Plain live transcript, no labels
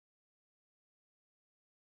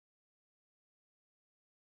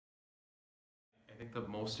think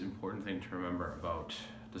the most important thing to remember about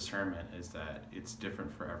discernment is that it's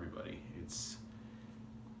different for everybody. It's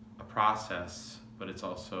a process, but it's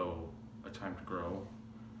also a time to grow,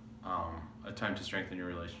 a time to strengthen your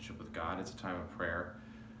relationship with God. It's a time of prayer.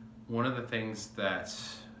 One of the things that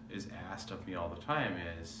is asked of me all the time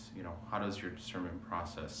is, how does your discernment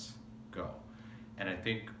process go? And I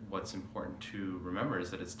think what's important to remember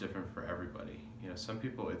is that it's different for everybody. Some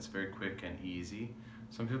people it's very quick and easy.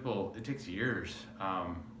 Some people it takes years,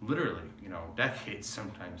 literally, decades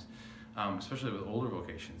sometimes, especially with older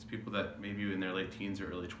vocations. People that maybe in their late teens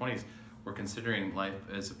or early 20s were considering life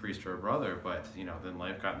as a priest or a brother, but then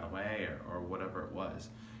life got in the way or whatever it was,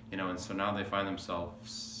 and so now they find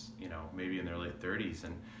themselves, maybe in their late 30s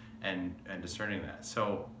and discerning that.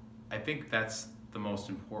 So I think that's the most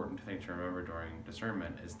important thing to remember during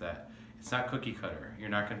discernment is that it's not cookie cutter. You're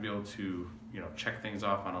not going to be able to, check things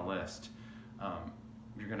off on a list.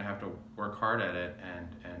 You're going to have to work hard at it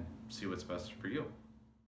and see what's best for you.